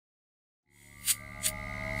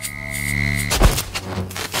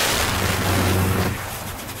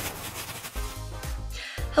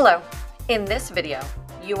Hello. In this video,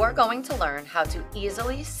 you are going to learn how to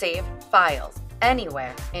easily save files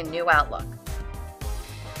anywhere in New Outlook.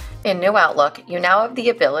 In New Outlook, you now have the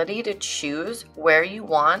ability to choose where you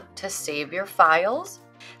want to save your files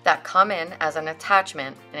that come in as an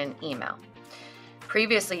attachment in an email.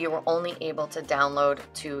 Previously, you were only able to download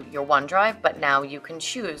to your OneDrive, but now you can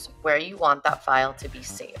choose where you want that file to be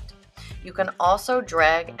saved. You can also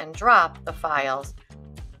drag and drop the files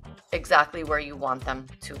exactly where you want them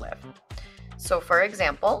to live. So for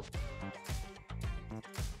example,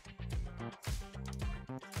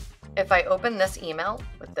 if I open this email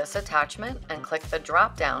with this attachment and click the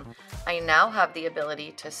drop down, I now have the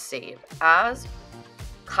ability to save as,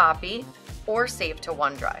 copy, or save to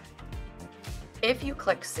OneDrive. If you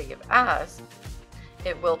click Save As,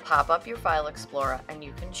 it will pop up your File Explorer and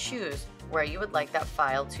you can choose where you would like that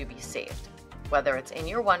file to be saved, whether it's in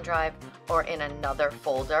your OneDrive or in another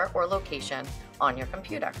folder or location on your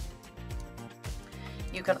computer.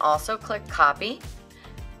 You can also click Copy.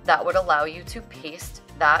 That would allow you to paste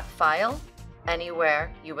that file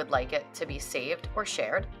anywhere you would like it to be saved or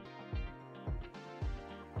shared.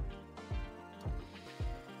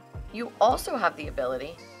 You also have the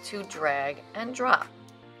ability to drag and drop.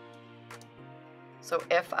 So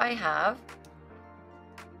if I have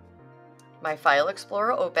my File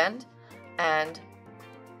Explorer opened and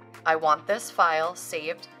I want this file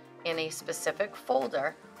saved in a specific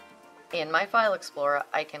folder in my File Explorer,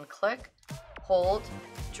 I can click, hold,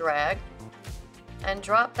 drag, and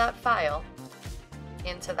drop that file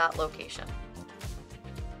into that location.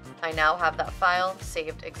 I now have that file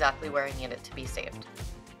saved exactly where I need it to be saved.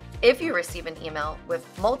 If you receive an email with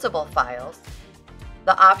multiple files,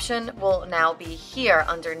 the option will now be here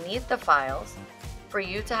underneath the files for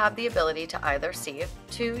you to have the ability to either save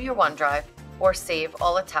to your OneDrive or save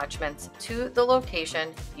all attachments to the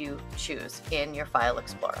location you choose in your File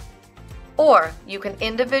Explorer. Or you can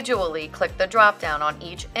individually click the drop down on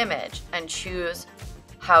each image and choose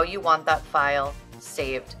how you want that file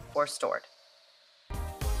saved or stored.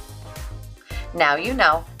 Now you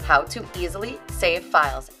know how to easily save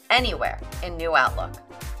files anywhere in New Outlook.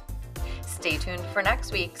 Stay tuned for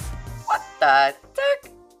next week's What the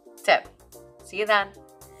Tech tip. See you then.